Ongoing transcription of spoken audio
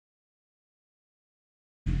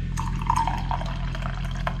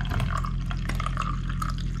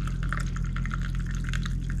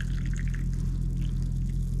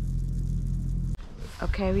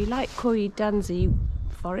Okay, we like Danzi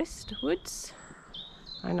forest woods.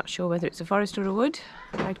 I'm not sure whether it's a forest or a wood.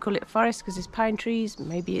 I'd call it a forest because there's pine trees,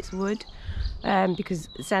 maybe it's wood. Because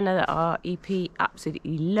Zena, our EP,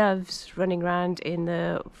 absolutely loves running around in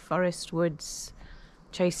the forest woods,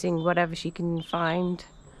 chasing whatever she can find.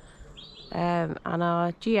 And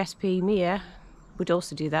our GSP, Mia, would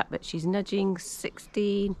also do that, but she's nudging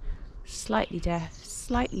 16, slightly deaf,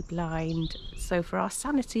 slightly blind. So for our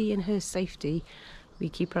sanity and her safety, we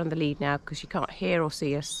keep her on the lead now because she can't hear or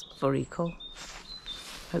see us for recall.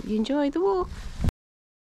 Hope you enjoy the walk.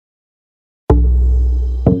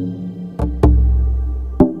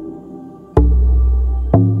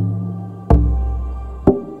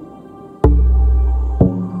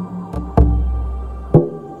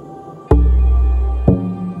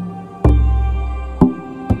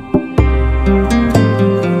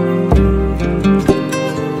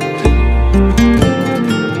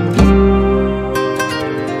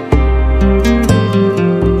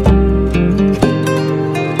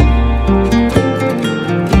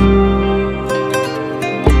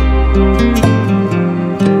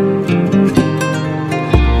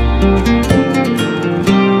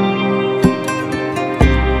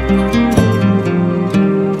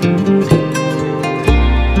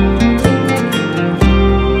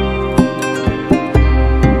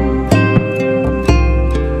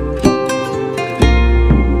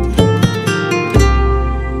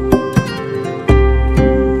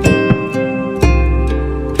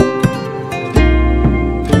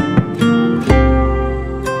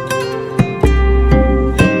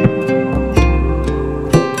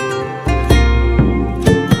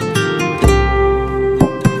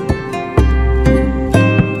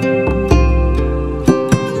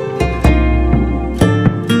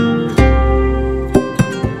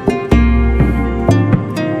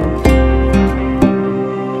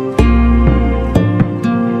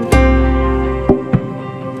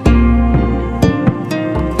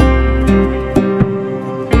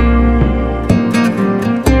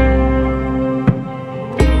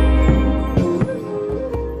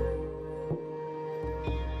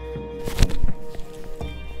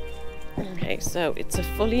 So it's a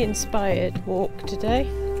fully inspired walk today.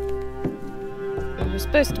 We were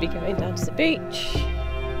supposed to be going down to the beach,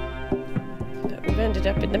 but we've ended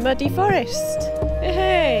up in the muddy forest.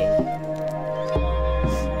 Hey!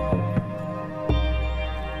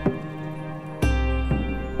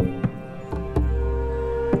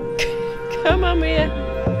 Come on, Mia.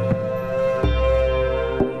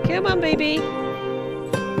 Come on, baby.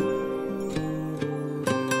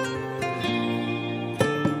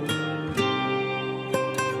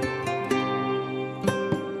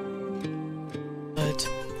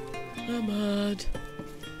 Mud.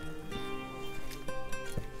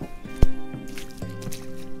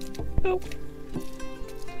 Oh.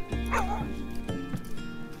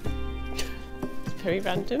 It's very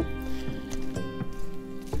random.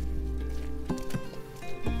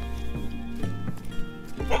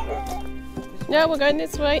 No, we're going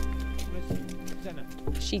this way.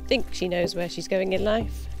 She thinks she knows where she's going in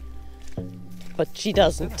life, but she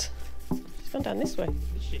doesn't. She's gone down this way.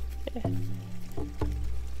 Yeah.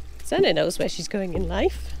 Zena knows where she's going in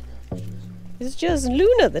life. It's just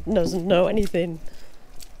Luna that doesn't know anything.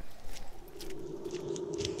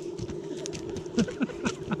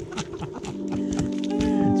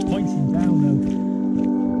 It's pointing down though.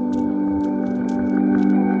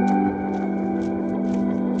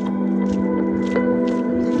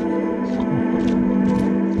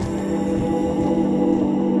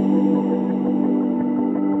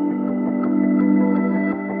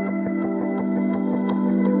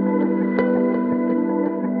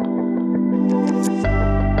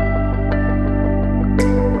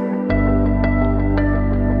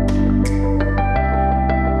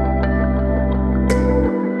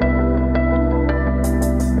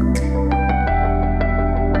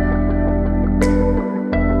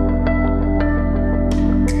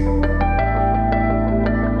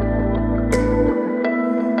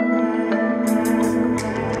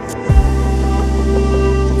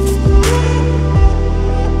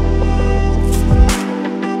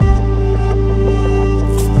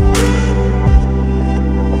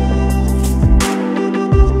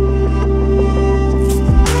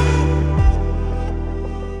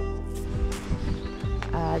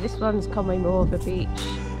 This one's Colwyn Bay beach.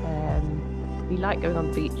 We like going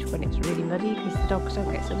on the beach when it's really muddy because the dogs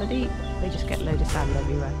don't get so muddy. They just get a load of sand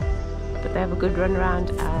everywhere. But they have a good run around,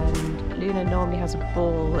 and Luna normally has a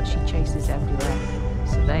ball that she chases everywhere.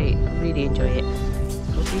 So they really enjoy it.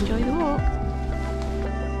 Hope you enjoy the walk.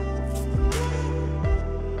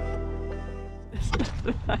 That's not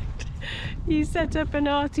the fact. You set up an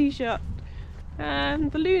arty shot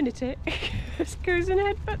and the lunatic just goes and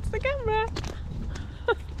headbutts the camera.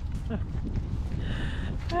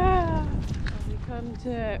 We come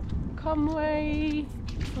to Conway,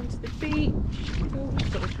 onto the beach,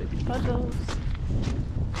 sort of through the puddles.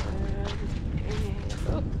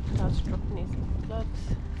 Oh, Dad's dropping his gloves.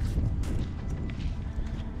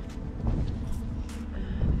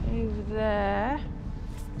 Over there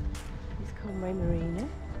is Conway Marina.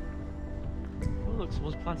 Oh look,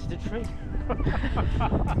 someone's planted a tree.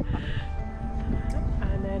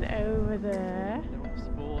 And then over there. They're off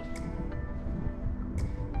the board.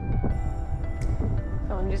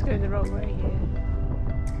 Oh, I'm just going the wrong way here.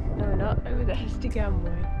 No, we're not. Over there's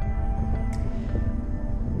Gamway.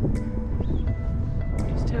 I'm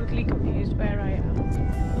just totally confused where I am.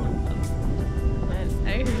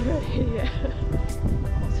 And over here.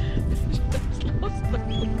 Just lost the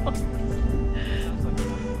plot.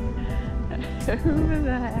 Over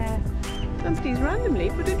there. Somebody's randomly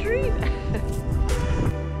put a tree there.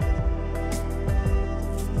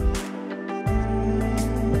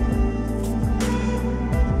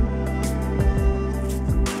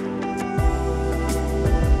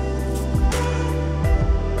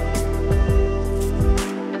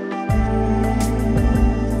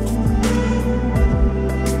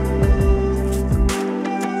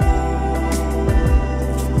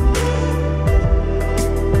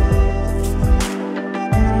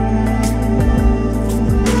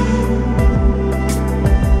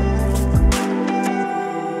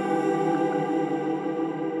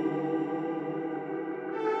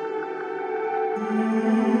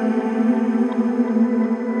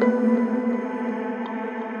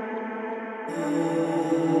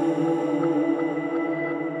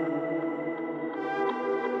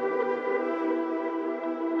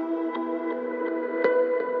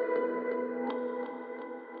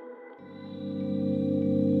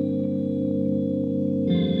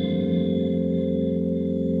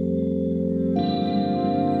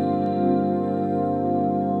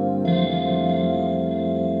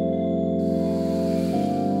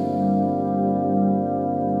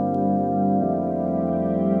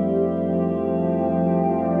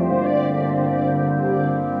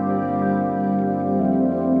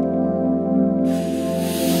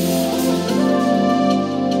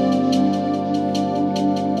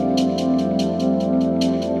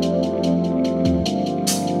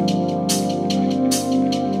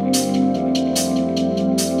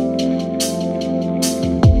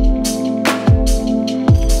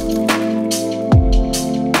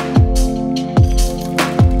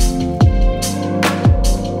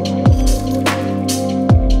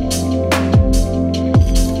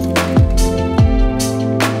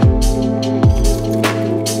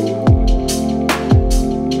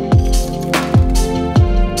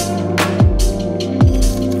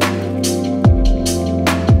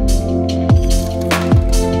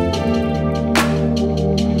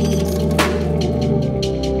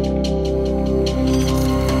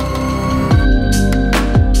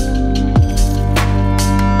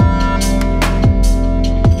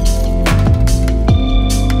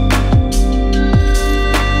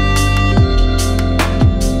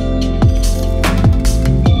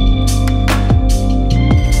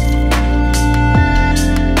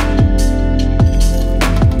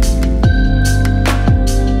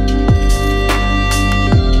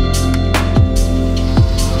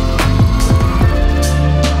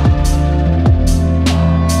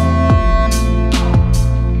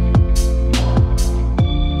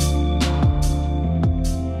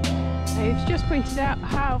 Pointed out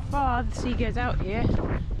how far the sea goes out here.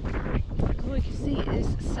 All you can see is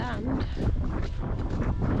sand,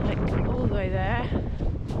 like all the way there,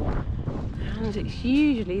 and it's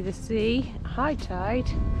usually the sea, high tide,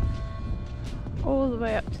 all the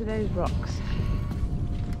way up to those rocks.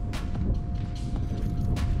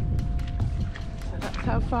 So that's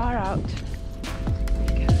how far out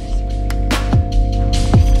it goes.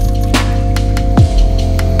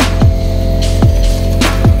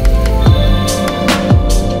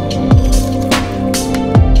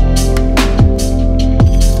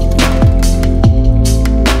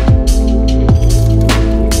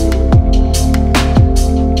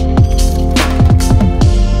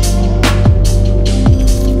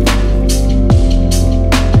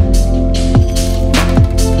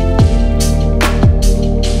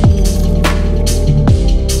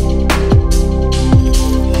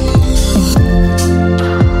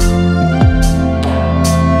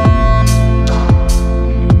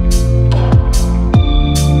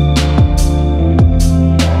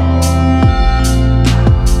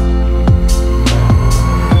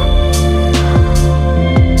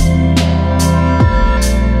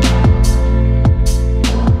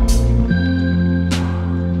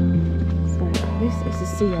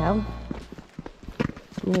 CL,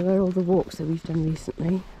 you know, where all the walks that we've done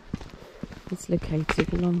recently. It's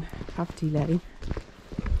located along Cavity Lane,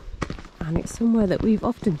 and it's somewhere that we've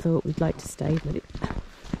often thought we'd like to stay, but it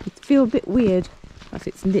feels a bit weird as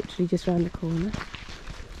it's literally just round the corner.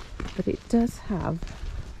 But it does have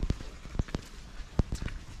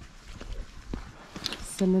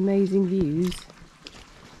some amazing views,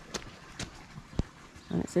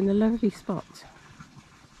 and it's in a lovely spot.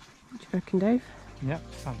 What do you reckon, Dave?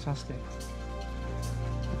 Yep, fantastic.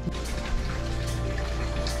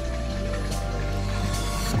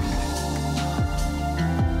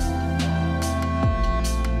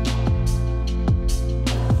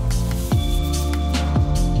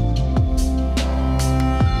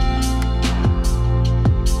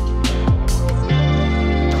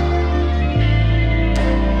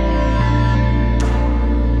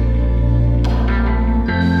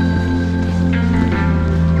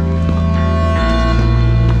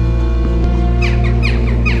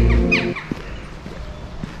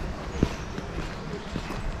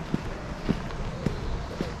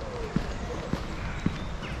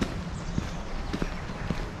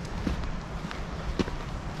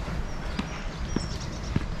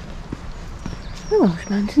 The Welsh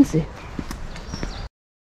Mountain Zoo.